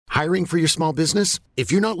Hiring for your small business?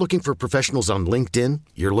 If you're not looking for professionals on LinkedIn,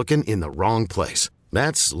 you're looking in the wrong place.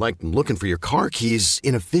 That's like looking for your car keys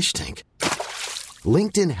in a fish tank.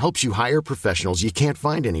 LinkedIn helps you hire professionals you can't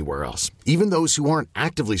find anywhere else, even those who aren't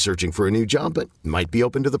actively searching for a new job but might be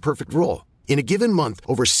open to the perfect role. In a given month,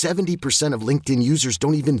 over 70% of LinkedIn users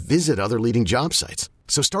don't even visit other leading job sites.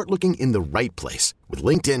 So start looking in the right place. With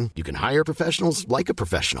LinkedIn, you can hire professionals like a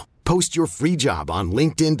professional. Post your free job on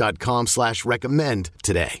linkedin.com/recommend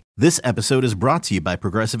today. This episode is brought to you by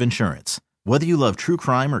Progressive Insurance. Whether you love true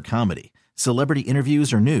crime or comedy, celebrity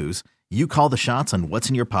interviews or news, you call the shots on what's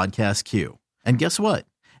in your podcast queue. And guess what?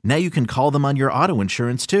 Now you can call them on your auto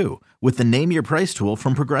insurance too with the Name Your Price tool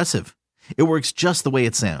from Progressive. It works just the way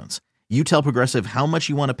it sounds. You tell Progressive how much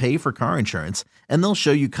you want to pay for car insurance, and they'll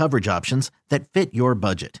show you coverage options that fit your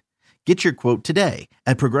budget. Get your quote today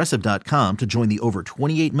at Progressive.com to join the over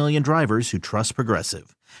 28 million drivers who trust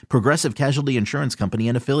Progressive. Progressive Casualty Insurance Company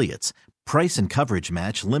and Affiliates. Price and coverage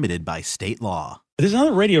match limited by state law. There's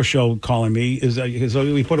another radio show calling me.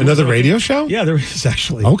 We put another radio show? Yeah, there is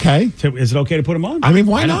actually. Okay. Is it okay to put them on? I mean,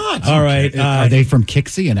 why not? All right. Are they from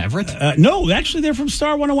Kixie and Everett? No, actually, they're from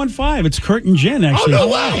Star 101.5. It's Kurt and Jen, actually. Oh,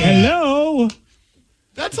 no way. Hello.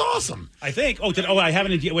 That's awesome. I think. I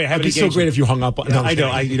haven't. Wait, I haven't. It'd be so great if you hung up. No, I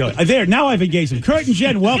know. There. Now I've engaged them. Kurt and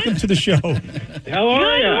Jen, welcome to the show. How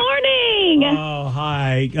are you? Good morning. Oh,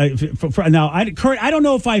 hi. Kurt, I don't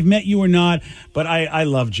know if I've met you or not, but I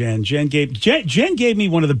love Jen. Jen gave me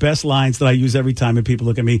one of the best lines that I use every time when people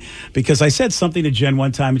look at me, because I said something to Jen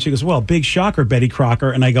one time and she goes, "Well, big shocker, Betty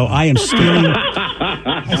Crocker," and I go, "I am stealing."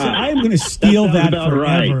 I said, "I am going to steal that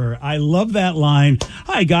forever." Right. I love that line.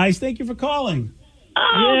 Hi guys, thank you for calling.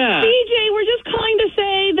 Oh, yeah. BJ, we're just calling to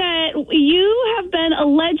say that you have been a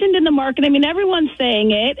legend in the market. I mean, everyone's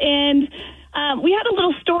saying it. And we had a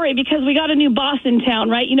little story because we got a new boss in town,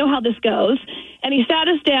 right? You know how this goes. And he sat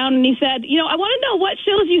us down and he said, I want to know what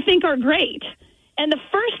shows you think are great. And the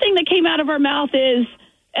first thing that came out of our mouth is,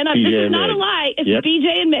 and this is not a lie, it's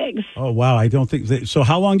BJ and Migs. Oh, wow. I don't think so.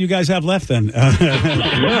 How long do you guys have left then?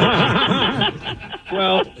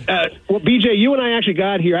 Well, BJ, you and I actually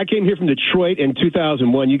got here. I came here from Detroit in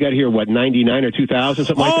 2001. You got here, 99 or 2000,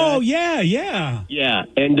 something like that? Oh, yeah. Yeah.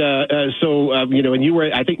 And and you were,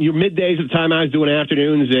 I think you were middays at the time. I was doing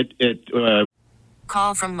afternoons at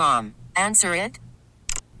Call from mom. Answer it.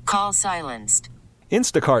 Call silenced.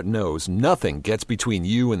 Instacart knows nothing gets between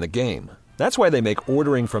you and the game. That's why they make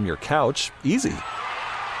ordering from your couch easy.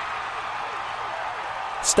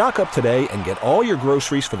 Stock up today and get all your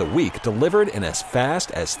groceries for the week delivered in as fast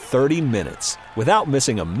as 30 minutes without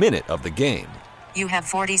missing a minute of the game. You have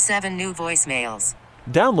 47 new voicemails.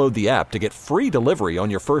 Download the app to get free delivery on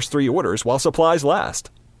your first 3 orders while supplies last.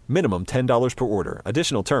 Minimum $10 per order.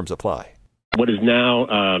 Additional terms apply. What is now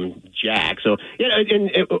Jack. So,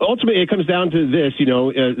 and ultimately it comes down to this,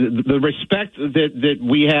 the respect that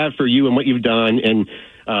we have for you and what you've done. And,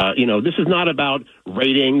 this is not about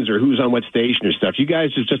ratings or who's on what station or stuff. You guys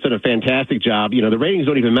have just done a fantastic job. The ratings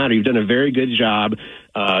don't even matter. You've done a very good job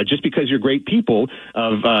just because you're great people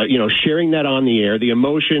of, sharing that on the air, the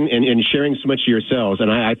emotion and sharing so much of yourselves.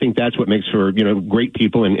 And I think that's what makes for, great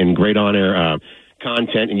people and great on-air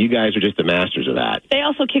content, and you guys are just the masters of that. They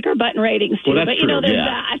also kick our butt in ratings too, well, but true, there's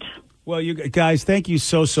that. Well, you guys, thank you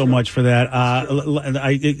so much for that.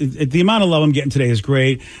 The amount of love I'm getting today is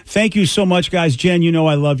great. Thank you so much, guys. Jen,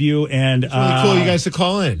 I love you, and it's really cool you guys to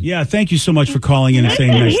call in. Yeah, thank you so much for calling in and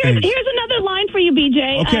saying nice things. Here's another line for you,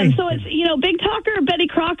 BJ. Okay. So it's big talker Betty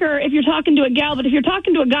Crocker if you're talking to a gal, but if you're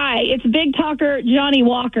talking to a guy, it's big talker Johnny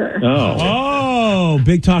Walker. Oh,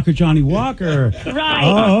 big talker Johnny Walker. Right.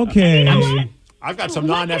 Oh, okay. You know what? I've got some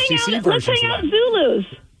non-FCC versions. Let's hang out Zulus.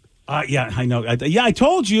 Yeah, I know. I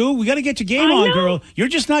told you. We got to get your game on, girl. You're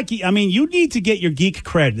just not you need to get your geek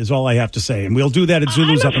cred is all I have to say. And we'll do that at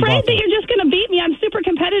Zulu's up in Buffalo. I'm afraid that you're just going to beat me. I'm super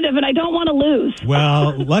competitive, and I don't want to lose.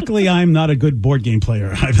 Well, luckily, I'm not a good board game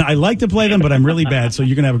player. I like to play them, but I'm really bad, so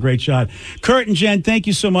you're going to have a great shot. Kurt and Jen, thank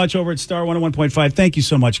you so much over at Star 101.5. Thank you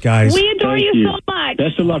so much, guys. We adore you so much.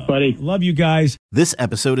 Best of luck, buddy. Love you guys. This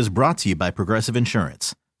episode is brought to you by Progressive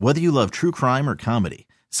Insurance. Whether you love true crime or comedy,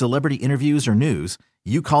 celebrity interviews or news,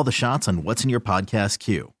 you call the shots on what's in your podcast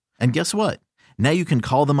queue. And guess what? Now you can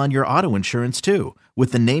call them on your auto insurance too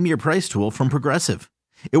with the Name Your Price tool from Progressive.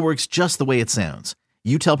 It works just the way it sounds.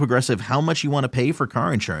 You tell Progressive how much you want to pay for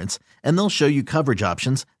car insurance, and they'll show you coverage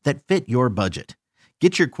options that fit your budget.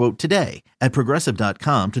 Get your quote today at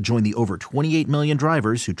Progressive.com to join the over 28 million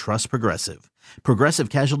drivers who trust Progressive. Progressive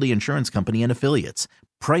Casualty Insurance Company and Affiliates.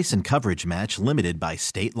 Price and coverage match limited by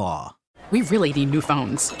state law. We really need new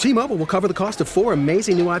phones. T-Mobile will cover the cost of 4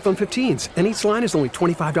 amazing new iPhone 15s, and each line is only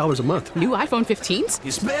 $25 a month. New iPhone 15s?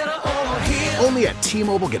 It's better over here. Only at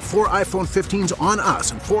T-Mobile, get 4 iPhone 15s on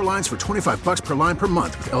us and 4 lines for $25 per line per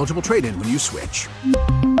month with eligible trade-in when you switch.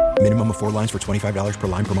 Minimum of 4 lines for $25 per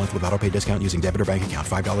line per month with autopay discount using debit or bank account.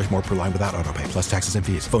 $5 more per line without autopay, plus taxes and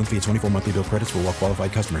fees. Phone fee at 24 monthly bill credits for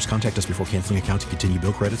well-qualified customers. Contact us before canceling account to continue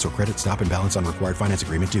bill credits or credit stop and balance on required finance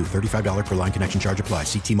agreement due. $35 per line connection charge applies.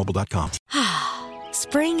 See T-Mobile.com.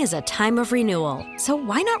 Spring is a time of renewal, so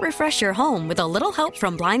why not refresh your home with a little help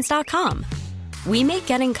from Blinds.com? We make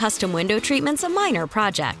getting custom window treatments a minor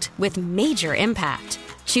project with major impact.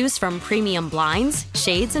 Choose from premium blinds,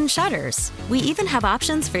 shades, and shutters. We even have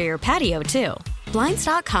options for your patio, too.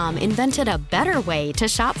 Blinds.com invented a better way to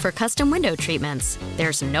shop for custom window treatments.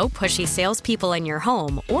 There's no pushy salespeople in your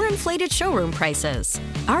home or inflated showroom prices.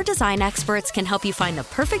 Our design experts can help you find the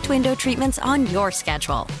perfect window treatments on your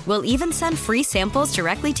schedule. We'll even send free samples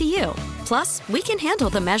directly to you. Plus, we can handle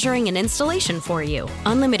the measuring and installation for you.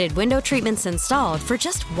 Unlimited window treatments installed for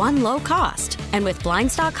just one low cost. And with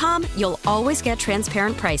Blinds.com, you'll always get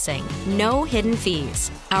transparent pricing. No hidden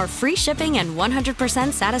fees. Our free shipping and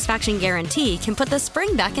 100% satisfaction guarantee can put the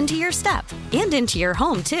spring back into your step and into your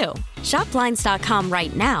home, too. Shop Blinds.com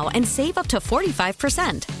right now and save up to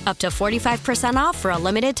 45%. Up to 45% off for a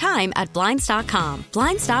limited time at Blinds.com.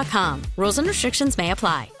 Blinds.com. Rules and restrictions may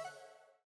apply.